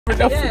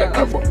enough for the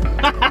camera.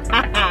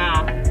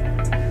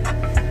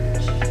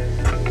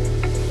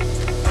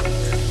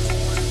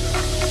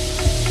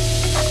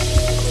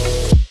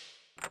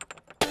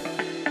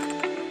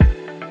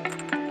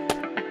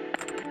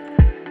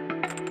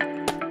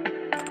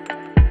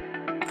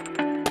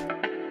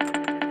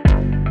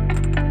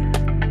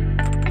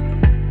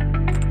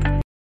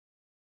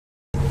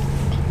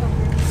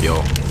 Yo,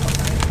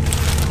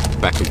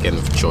 back again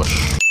with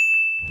Josh.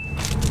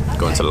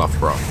 Going to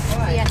Loughborough.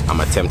 I'm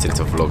attempting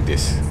to vlog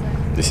this.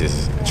 This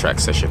is a track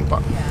session,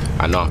 but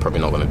I know I'm probably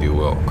not gonna do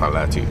well. Can't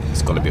lie to you.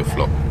 It's gonna be a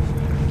flop.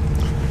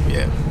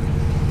 Yeah.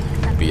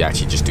 We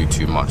actually just do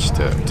too much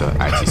to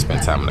actually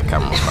spend time on the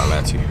camera. Can't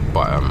lie to you.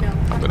 But I'm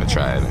gonna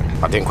try it.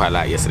 I didn't quite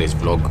like yesterday's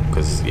vlog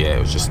because yeah, it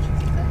was just.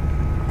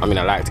 I mean,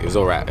 I liked it. It was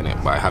alright in it,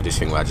 but I have this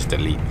thing where I just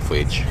delete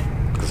footage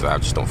because I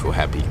just don't feel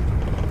happy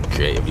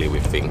creatively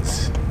with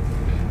things.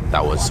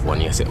 That was one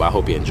yesterday, but I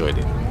hope you enjoyed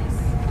it.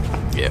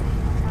 Yeah,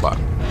 but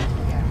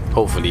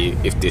hopefully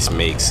if this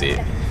makes it,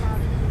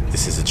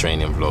 this is a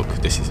training vlog.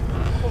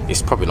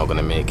 It's probably not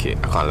gonna make it,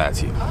 I can't lie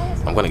to you.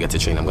 I'm gonna get to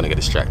train, I'm gonna get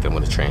distracted, I'm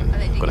gonna train,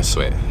 I'm gonna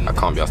sweat. I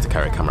can't be asked to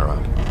carry a camera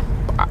around.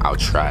 But I'll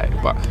try,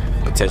 but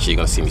potentially you're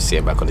gonna see me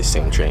sitting back on the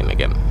same train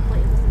again.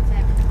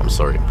 I'm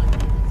sorry.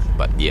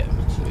 But yeah,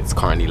 it's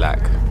currently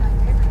like,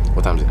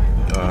 what time is it?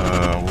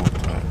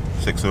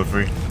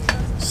 6:03.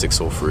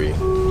 6:03.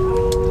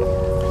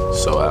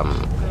 So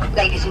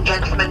ladies and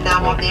gentlemen,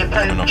 now on the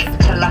approach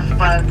to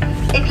Loughborough.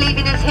 If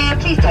leaving us here,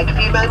 please take a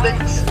few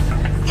moments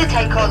to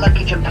take all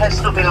luggage and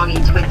personal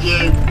belongings with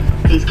you.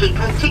 Please keep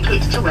all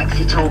tickets to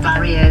exit all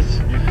barriers.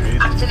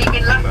 After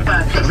leaving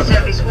Loughborough, this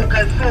service will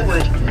go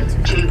forward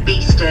to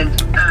Beeston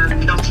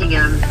and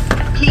Nottingham.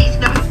 Please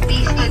note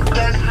Beeston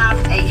does have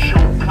a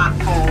short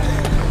platform.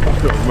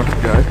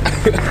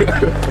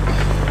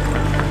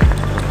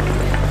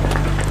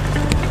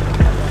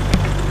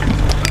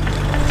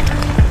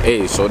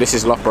 Hey, so this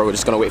is Loughborough. We're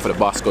just gonna wait for the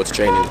bus to go to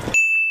training.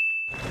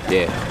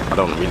 Yeah, I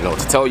don't really know what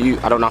to tell you.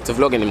 I don't have to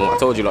vlog anymore. I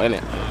told you lot,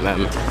 innit?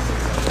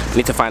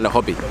 Need to find a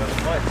hobby.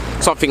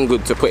 Something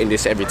good to put in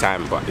this every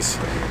time, but it's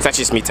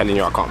actually just me telling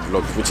you I can't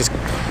vlog, which is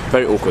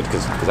very awkward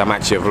because I'm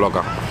actually a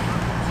vlogger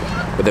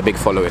with a big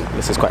following.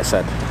 This is quite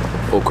sad.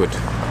 Awkward.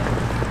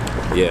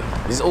 Yeah,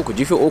 this is awkward.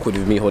 Do you feel awkward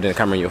with me holding a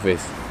camera in your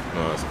face?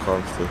 No, it's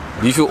comfortable.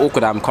 Do you feel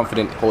awkward that I'm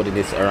confident holding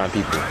this around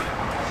people?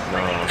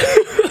 No.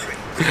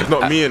 It's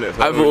not me in it.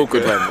 I feel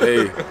awkward, man.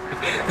 Hey,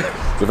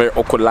 it's a very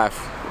awkward life.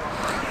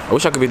 I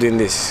wish I could be doing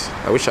this.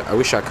 I wish I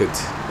could.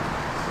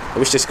 I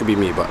wish this could be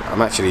me, but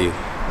I'm actually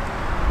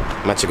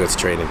going to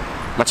training.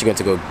 I'm actually going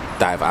to go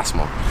die of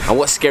asthma. And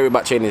what's scary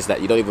about training is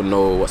that you don't even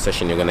know what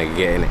session you're gonna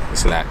get in it.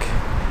 It's like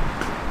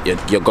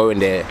you're going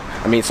there.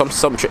 I mean,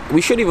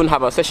 we should even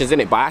have our sessions in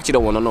it, but I actually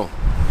don't want to know.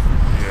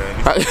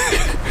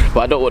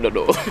 But I don't want to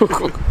know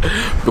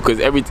because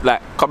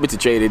coming to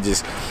training,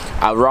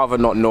 I'd rather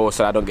not know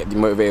so I don't get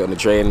demotivated on the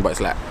train. But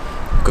it's like,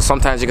 because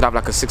sometimes you could have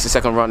like a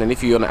 60-second run, and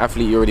if you're an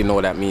athlete, you already know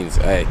what that means.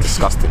 Hey,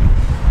 disgusting.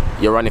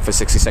 You're running for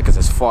 60 seconds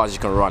as far as you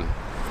can run.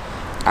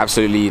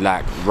 Absolutely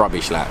like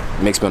rubbish. Like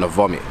makes me want to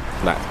vomit.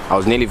 Like I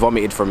was nearly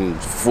vomited from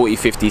 40,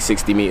 50,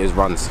 60 meters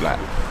runs. Like,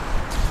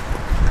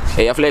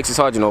 hey, athletics is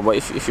hard, you know. But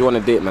if you want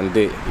to date, man,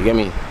 date. You get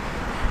me?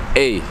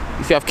 Hey,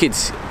 if you have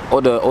kids,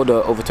 all the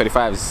over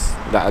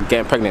 25s that are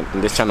getting pregnant in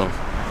this channel,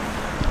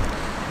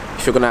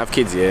 if you're gonna have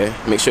kids, yeah,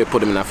 make sure you put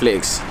them in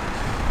athletics.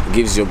 It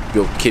gives your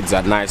kids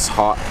a nice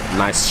heart,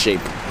 nice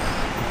shape,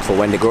 for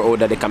when they grow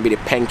older they can be the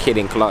pen kid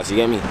in class. You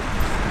get me?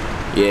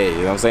 Yeah, you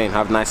know what I'm saying?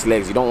 Have nice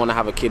legs. You don't want to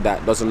have a kid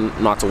that doesn't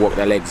know how to walk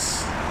their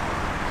legs.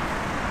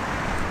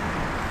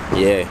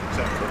 Yeah,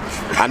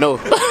 I know.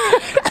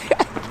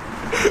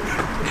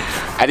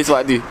 And this is what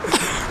I do.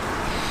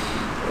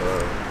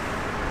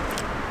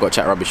 Gotta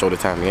chat rubbish all the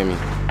time, you get me?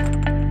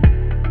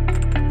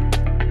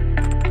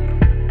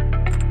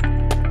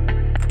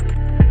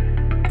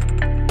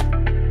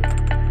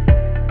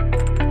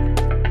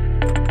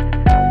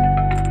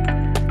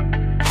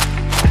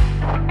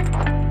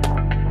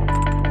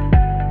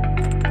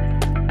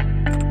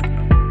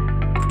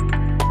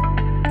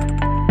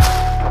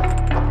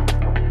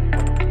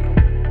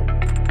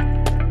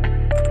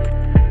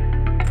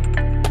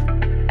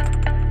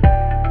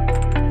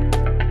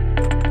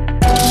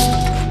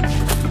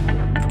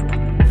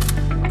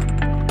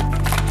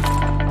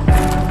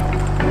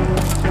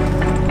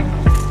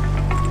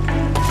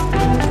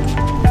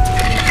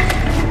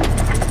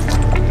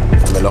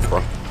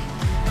 Loughborough.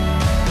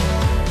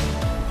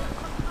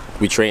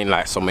 We train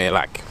like somewhere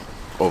like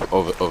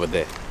over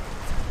there.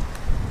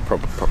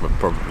 Probably.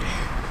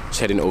 Just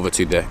heading over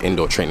to the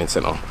indoor training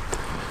center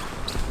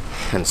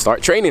and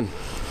start training.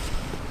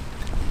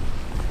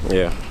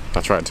 Yeah, I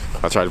tried to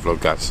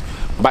vlog, guys.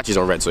 My battery's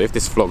on red, so if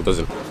this vlog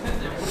doesn't.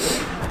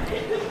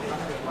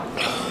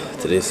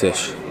 Today's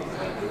session,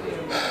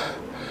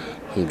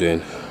 I'm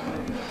doing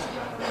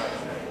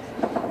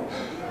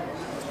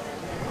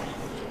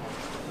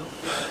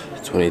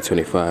 20,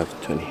 20.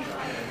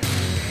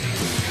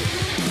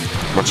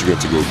 I'm actually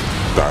going to go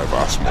die of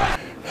asthma.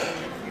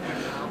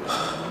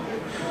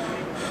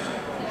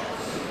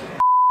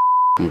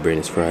 I'm brain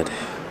is fried.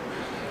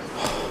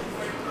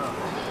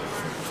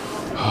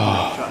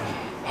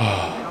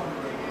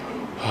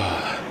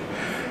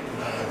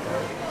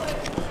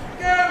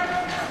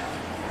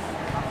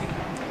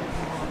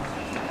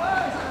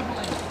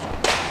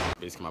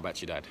 Basically, my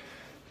battery died,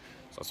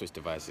 so I switched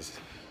devices.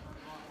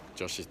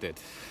 Josh is dead,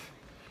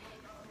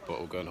 but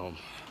we're going home.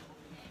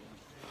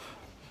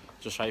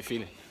 Josh, how you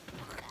feeling?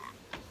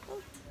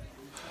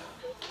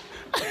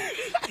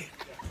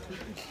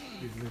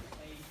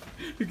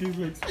 Look at his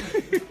legs.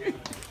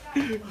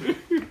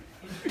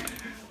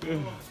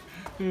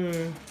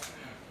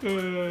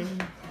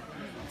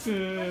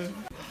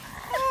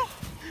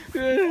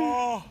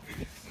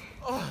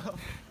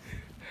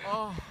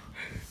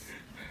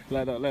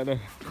 Lie down, lie down.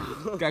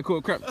 Guy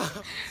caught crap.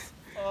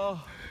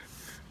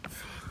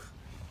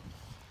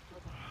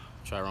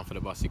 Try to run for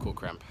the bus, he caught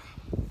cramp.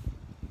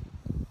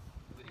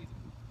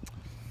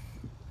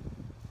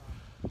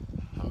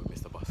 I haven't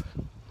missed the bus.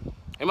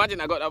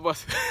 Imagine I got that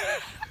bus.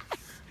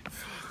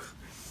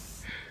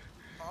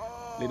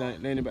 Lay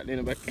down, lay in the back, lay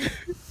in the back.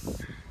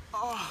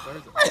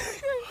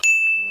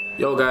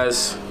 Yo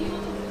guys,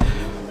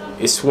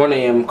 it's 1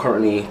 AM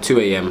currently, 2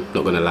 AM,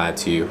 not gonna lie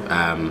to you.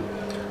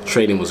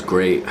 Training was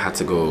great, had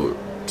to go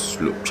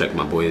check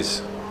my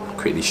boys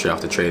quickly straight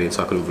after training,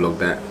 so I couldn't vlog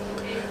that.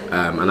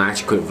 And I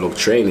actually couldn't vlog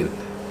training.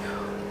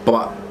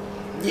 But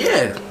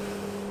yeah.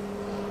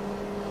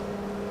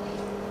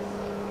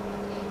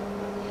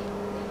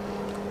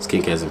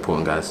 Skincare is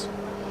important, guys.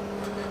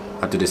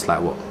 I do this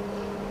like what?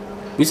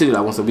 We used to do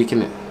like once a week,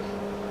 innit?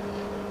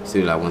 Used to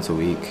do like once a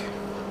week.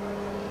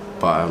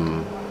 But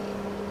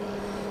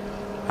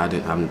I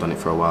haven't done it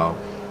for a while.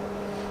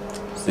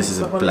 This is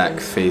a black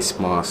face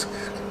mask.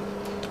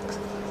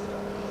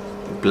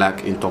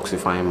 Black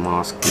detoxifying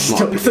mask. It's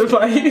not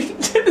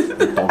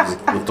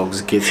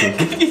intoxicating.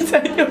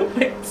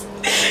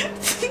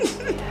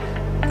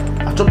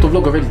 I dropped the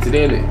vlog already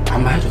today, innit?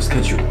 I'm ahead of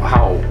schedule.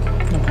 How?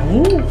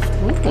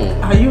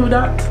 Are you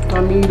that? I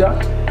need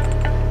that.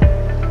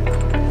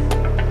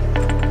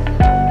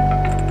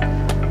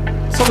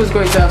 Someone's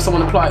going to have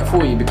someone apply it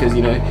for you because,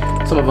 you know,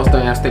 some of us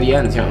don't have steady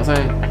hands, you know what I'm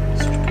saying?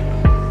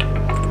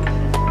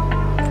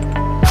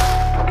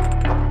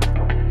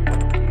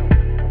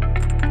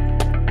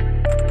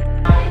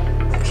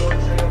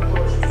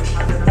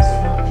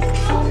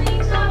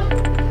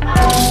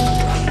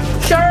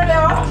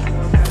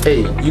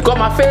 Hey, you got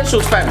my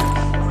facials, fam.